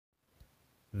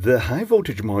The high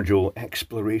voltage module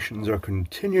explorations are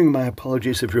continuing. My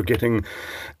apologies if you're getting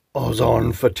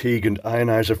ozone fatigue and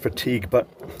ioniser fatigue, but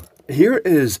here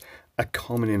is a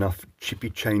common enough cheapy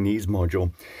Chinese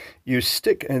module. You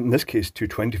stick, in this case,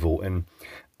 220 volt in,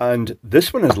 and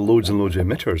this one has loads and loads of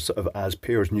emitters sort of as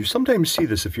pairs, and you sometimes see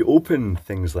this if you open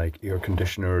things like air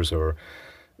conditioners or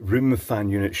room fan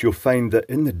units. You'll find that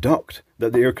in the duct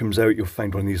that the air comes out, you'll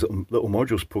find one of these little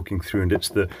modules poking through, and it's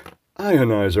the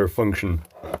ioniser function.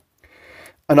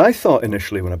 And I thought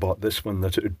initially when I bought this one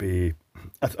that it would be,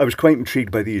 I was quite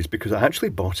intrigued by these because I actually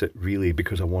bought it really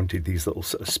because I wanted these little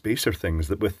sort of spacer things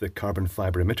that with the carbon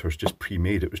fibre emitters just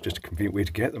pre-made, it was just a convenient way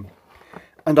to get them.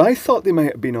 And I thought they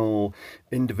might have been all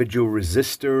individual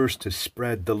resistors to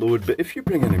spread the load, but if you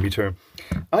bring in a meter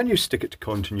and you stick it to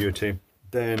continuity,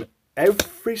 then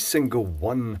every single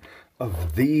one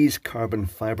of these carbon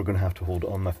fibre are going to have to hold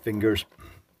on my fingers,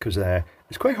 because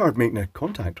it's quite hard making a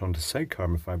contact on the side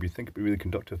carbon fibre. You'd think it'd be really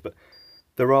conductive, but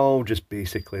they're all just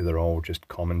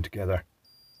common together.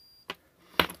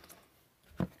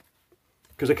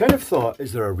 Because I kind of thought,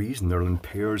 is there a reason they're in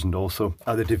pairs and also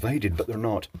are they divided, but they're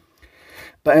not.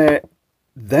 But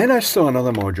then I saw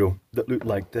another module that looked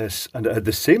like this, and it had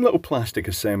the same little plastic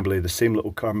assembly, the same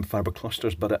little carbon fibre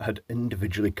clusters, but it had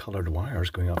individually coloured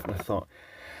wires going up, and I thought,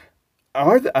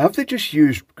 have they just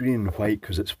used green and white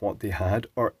because it's what they had,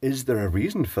 or is there a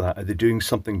reason for that? Are they doing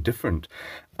something different?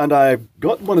 And I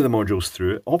got one of the modules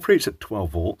through. It operates at 12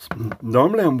 volts.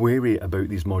 Normally I'm wary about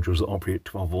these modules that operate at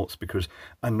 12 volts because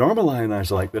a normal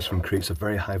ioniser like this one creates a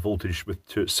very high voltage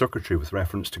to its circuitry with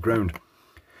reference to ground.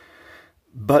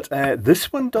 But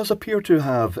this one does appear to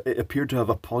have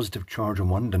a positive charge on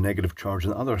one and a negative charge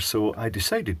on the other, so I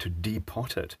decided to depot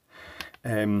it.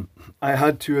 I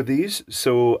had two of these,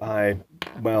 so I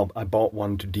bought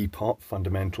one to depot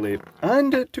fundamentally,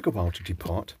 and it took a while to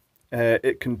depot.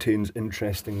 It contains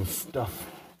interesting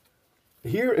stuff.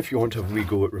 Here, if you want to have a wee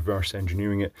go at reverse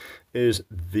engineering it, is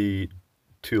the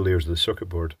two layers of the circuit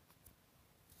board.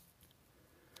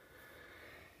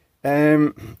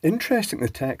 Interesting the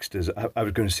text is, I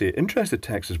was going to say, interesting the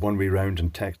text is one way round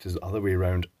and text is the other way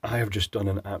round. I have just done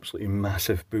an absolutely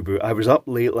massive boo-boo. I was up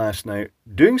late last night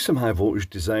doing some high voltage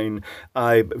design.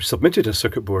 I submitted a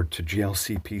circuit board to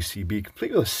GLC PCB,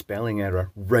 completely with a spelling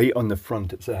error right on the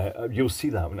front. It's you'll see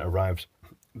that when it arrives.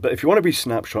 But if you want to be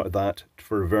snapshot of that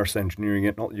for reverse engineering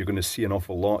it, not that you're going to see an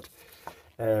awful lot,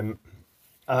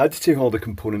 I had to take all the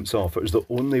components off. It was the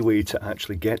only way to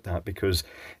actually get that because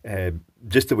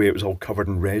just the way it was all covered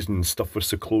in resin and stuff was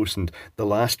so close, and the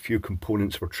last few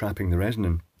components were trapping the resin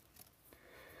in.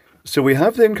 So we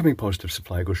have the incoming positive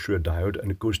supply goes through a diode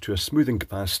and it goes to a smoothing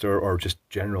capacitor or just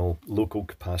general local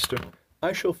capacitor.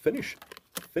 I shall finish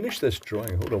this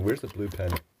drawing. Hold on, where's the blue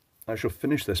pen? I shall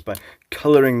finish this by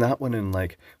colouring that one in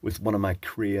like with one of my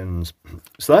crayons.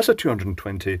 So that's a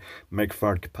 220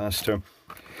 megafarad capacitor.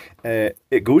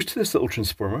 It goes to this little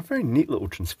transformer, a very neat little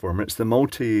transformer. It's the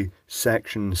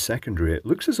multi-section secondary. It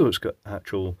looks as though it's got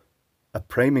a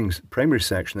primary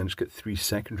section, then it's got three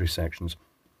secondary sections.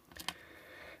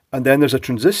 And then there's a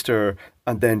transistor,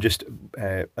 and then just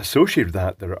associated with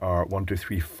that, there are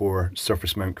 4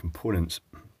 surface mount components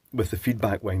with the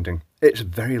feedback winding. It's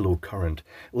very low current.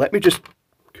 Let me just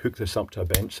hook this up to a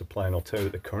bench supply and I'll tell you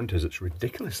what the current is. It's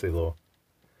ridiculously low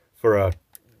for a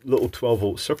little 12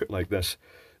 volt circuit like this.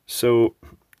 So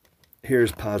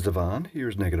here's positive on,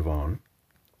 here's negative on.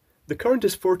 The current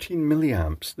is 14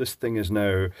 milliamps. This thing is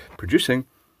now producing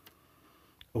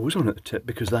ozone at the tip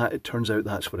because it turns out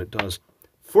that's what it does.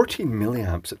 14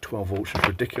 milliamps at 12 volts is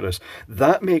ridiculous.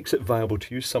 That makes it viable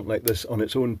to use something like this on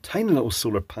its own tiny little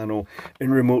solar panel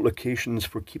in remote locations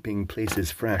for keeping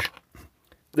places fresh.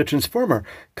 The transformer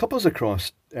couples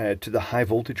across to the high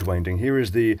voltage winding. Here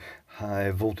is the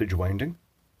high voltage winding.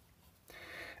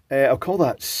 I'll call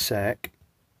that sec,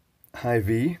 high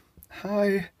V,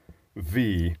 high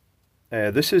V.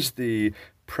 This is the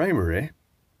primary,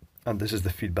 and this is the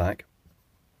feedback.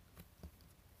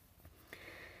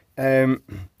 And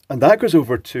that goes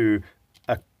over to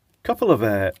a couple of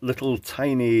little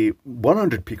tiny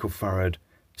 100 picofarad,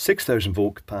 6,000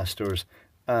 volt capacitors,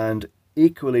 and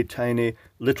equally tiny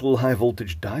little high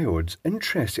voltage diodes.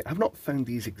 Interesting, I've not found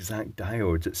these exact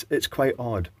diodes, it's quite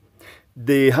odd.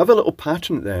 They have a little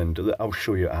pattern at the end that I'll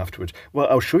show you afterwards. Well,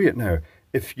 I'll show you it now.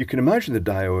 If you can imagine the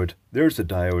diode, there's the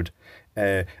diode.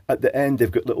 At the end, they've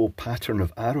got a little pattern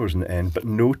of arrows in the end, but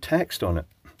no text on it.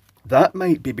 That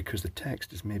might be because the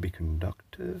text is maybe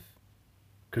conductive,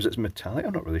 because it's metallic,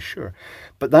 I'm not really sure.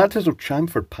 But that little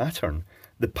chamfered pattern,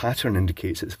 the pattern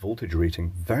indicates its voltage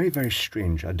rating. Very, very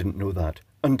strange. I didn't know that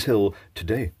until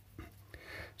today.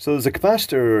 So there's a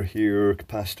capacitor here,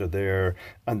 capacitor there,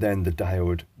 and then the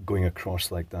diode going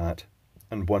across like that,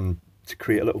 and one to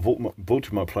create a little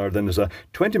voltage multiplier. Then there's a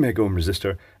 20 mega ohm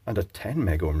resistor and a 10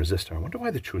 mega ohm resistor. I wonder why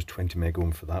they chose 20 mega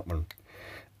ohm for that one.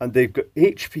 And they've got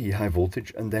HV, high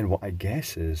voltage, and then what I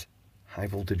guess is high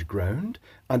voltage ground,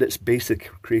 and it's basically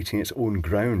creating its own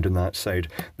ground on that side.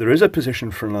 There is a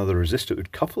position for another resistor that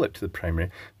would couple it to the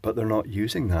primary, but they're not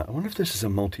using that. I wonder if this is a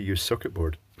multi-use circuit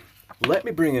board. Let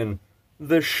me bring in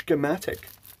the schematic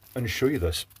and show you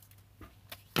this.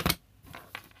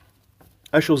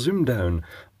 I shall zoom down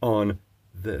on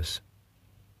this.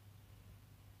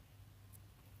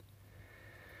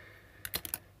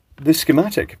 The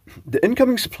schematic, the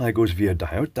incoming supply goes via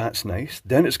diode, that's nice.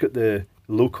 Then it's got the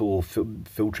local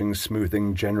filtering,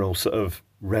 smoothing, general sort of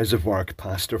reservoir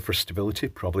capacitor for stability,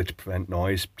 probably to prevent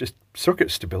noise, just circuit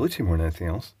stability more than anything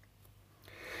else.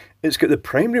 It's got the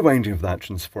primary winding of that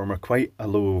transformer, quite a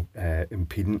low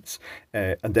impedance,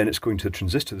 and then it's going to the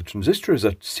transistor. The transistor is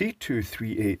a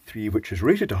C2383, which is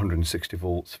rated 160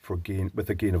 volts for gain, with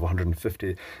a gain of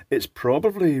 150. It's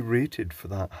probably rated for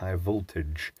that high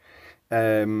voltage,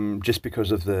 just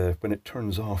because of when it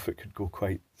turns off, it could go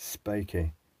quite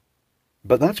spiky.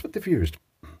 But that's what they've used.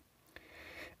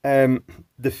 The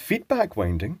feedback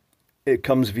winding, it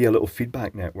comes via a little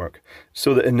feedback network,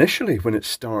 so that initially when it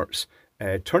starts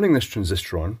turning this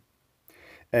transistor on,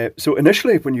 so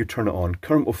initially when you turn it on,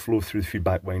 current will flow through the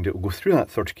feedback winding. It will go through that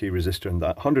 30k resistor and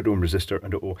that 100 ohm resistor,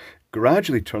 and it will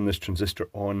gradually turn this transistor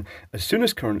on. As soon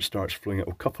as current starts flowing, it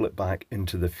will couple it back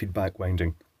into the feedback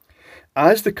winding.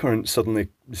 As the current suddenly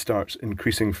starts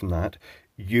increasing from that,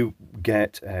 you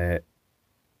get a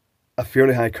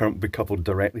fairly high current will be coupled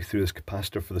directly through this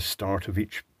capacitor for the start of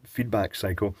each feedback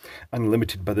cycle and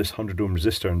limited by this 100 ohm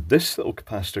resistor. And this little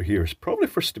capacitor here is probably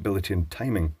for stability and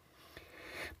timing.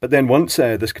 But then once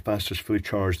this capacitor is fully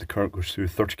charged, the current goes through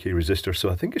 30k resistor.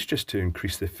 So I think it's just to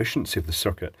increase the efficiency of the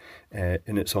circuit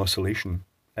in its oscillation.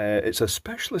 It's a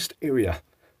specialist area,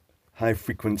 high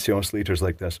frequency oscillators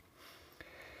like this.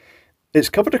 It's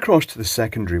covered across to the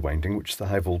secondary winding, which is the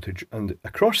high voltage, and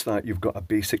across that you've got a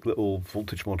basic little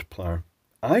voltage multiplier.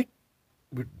 I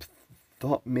would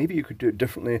thought maybe you could do it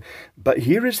differently, but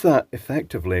here is that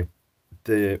effectively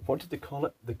what did they call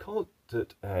it? They called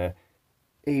it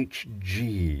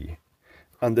HG,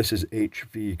 and this is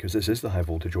HV because this is the high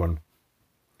voltage one,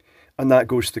 and that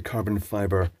goes to the carbon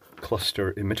fibre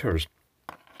cluster emitters.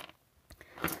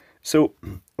 So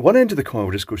one end of the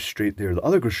coil just goes straight there, the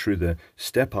other goes through the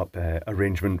step-up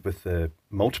arrangement with the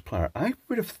multiplier. I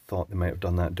would have thought they might have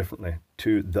done that differently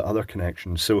to the other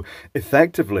connection. So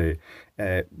effectively,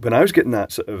 when I was getting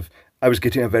that I was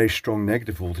getting a very strong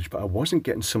negative voltage, but I wasn't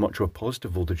getting so much of a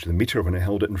positive voltage of the meter when I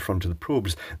held it in front of the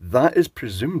probes. That is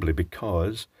presumably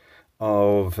because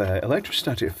of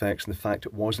electrostatic effects and the fact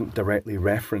it wasn't directly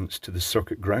referenced to the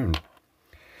circuit ground.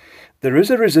 There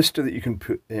is a resistor that you can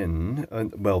put in,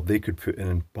 well, they could put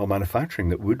in while manufacturing,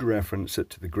 that would reference it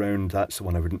to the ground. That's the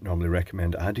one I wouldn't normally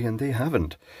recommend adding, and they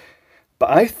haven't. But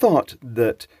I thought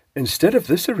that instead of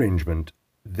this arrangement,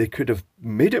 they could have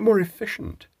made it more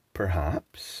efficient,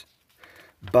 perhaps,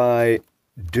 by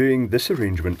doing this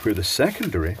arrangement where the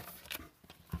secondary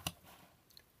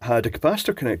had a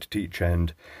capacitor connected to each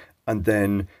end, and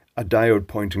then a diode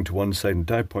pointing to one side and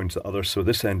diode pointing to the other, so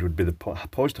this end would be the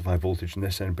positive high voltage and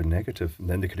this end would be negative, and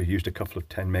then they could have used a couple of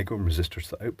 10 mega ohm resistors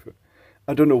for the output.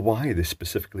 I don't know why they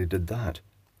specifically did that.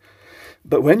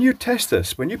 But when you test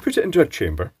this, when you put it into a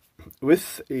chamber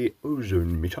with a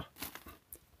ozone meter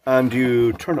and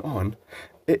you turn it on,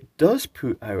 it does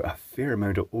put out a fair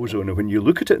amount of ozone, and when you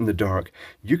look at it in the dark,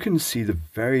 you can see the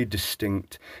very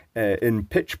distinct, in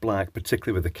pitch black,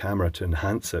 particularly with the camera to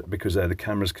enhance it, because the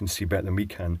cameras can see better than we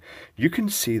can, you can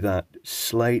see that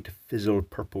slight fizzle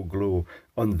purple glow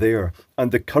on there,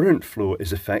 and the current flow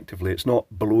is effectively, it's not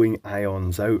blowing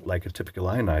ions out like a typical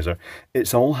ioniser,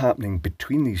 it's all happening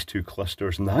between these two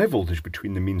clusters, and the high voltage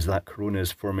between them means that corona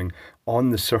is forming on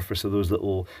the surface of those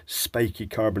little spiky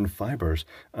carbon fibres,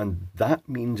 and that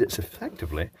means it's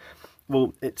effectively,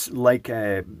 well, it's like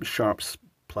Sharp's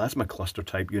plasma cluster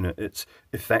type unit. It's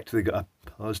effectively got a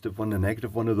positive one and a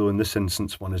negative one, although in this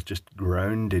instance one is just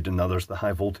grounded and the other's the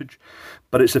high voltage.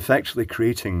 But it's effectively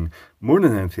creating, more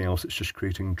than anything else, it's just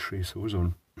creating trace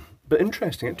ozone. But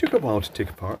interesting, it took a while to take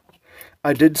apart.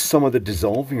 I did some of the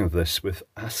dissolving of this with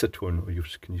acetone.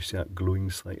 Oh, can you see that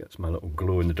glowing slightly? That's my little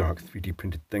glow in the dark 3D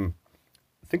printed thing.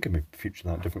 I think I may feature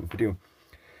that in a different video.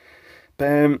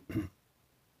 But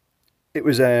it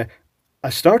was I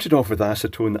started off with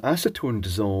acetone. The acetone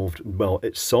dissolved, well,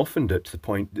 it softened it to the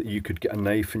point that you could get a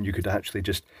knife and you could actually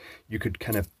you could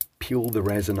kind of peel the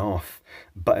resin off.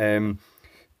 But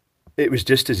it was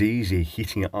just as easy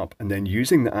heating it up and then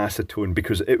using the acetone,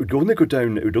 because it would only go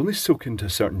down, it would only soak into a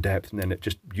certain depth, and then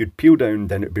you'd peel down,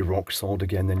 then it'd be rock solid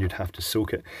again, then you'd have to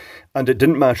soak it. And it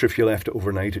didn't matter if you left it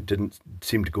overnight, it didn't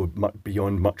seem to go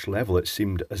beyond much level. It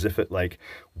seemed as if it, like,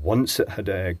 once it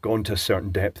had gone to a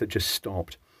certain depth, it just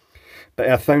stopped. But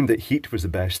I found that heat was the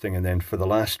best thing, and then for the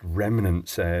last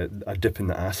remnants, I dip in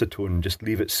the acetone and just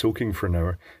leave it soaking for an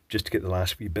hour, just to get the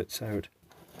last wee bits out.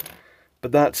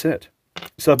 But that's it.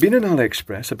 So I've been in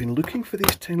AliExpress, I've been looking for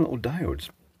these tiny little diodes.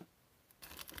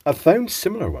 I've found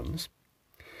similar ones,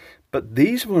 but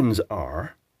these ones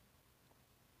are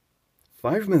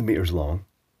 5mm long,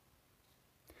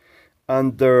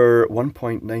 and they're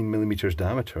 1.9 millimeters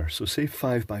diameter, so say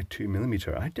 5 by 2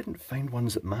 millimeter. I didn't find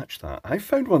ones that match that. I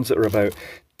found ones that are about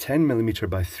 10 millimeter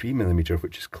by 3 millimeter,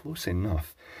 which is close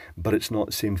enough, but it's not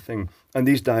the same thing. And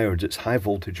these diodes, it's high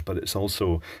voltage, but it's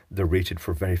also, they're rated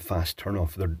for very fast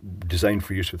turn-off. They're designed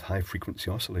for use with high frequency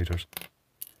oscillators.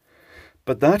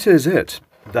 But that is it.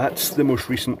 That's the most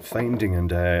recent finding,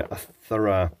 and a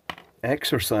thorough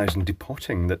exercise in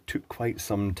depotting that took quite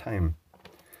some time.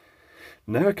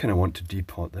 Now I kind of want to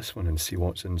depot this one and see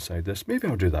what's inside this. Maybe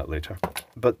I'll do that later.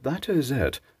 But that is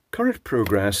it. Current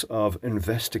progress of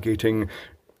investigating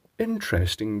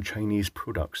interesting Chinese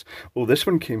products. Oh, this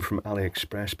one came from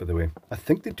AliExpress, by the way. I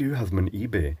think they do have them on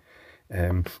eBay.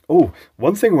 Oh,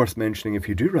 one thing worth mentioning, if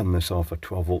you do run this off a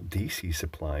 12-volt DC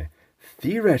supply,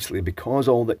 theoretically, because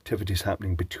all the activity is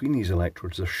happening between these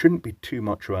electrodes, there shouldn't be too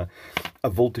much of a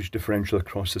voltage differential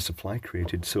across the supply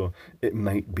created, so it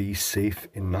might be safe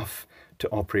enough to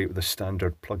operate with a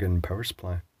standard plug-in power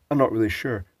supply. I'm not really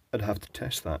sure. I'd have to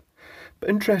test that. But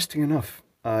interesting enough,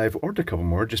 I've ordered a couple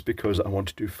more just because I want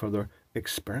to do further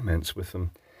experiments with them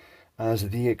as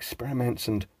the experiments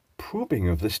and probing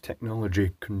of this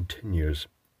technology continues.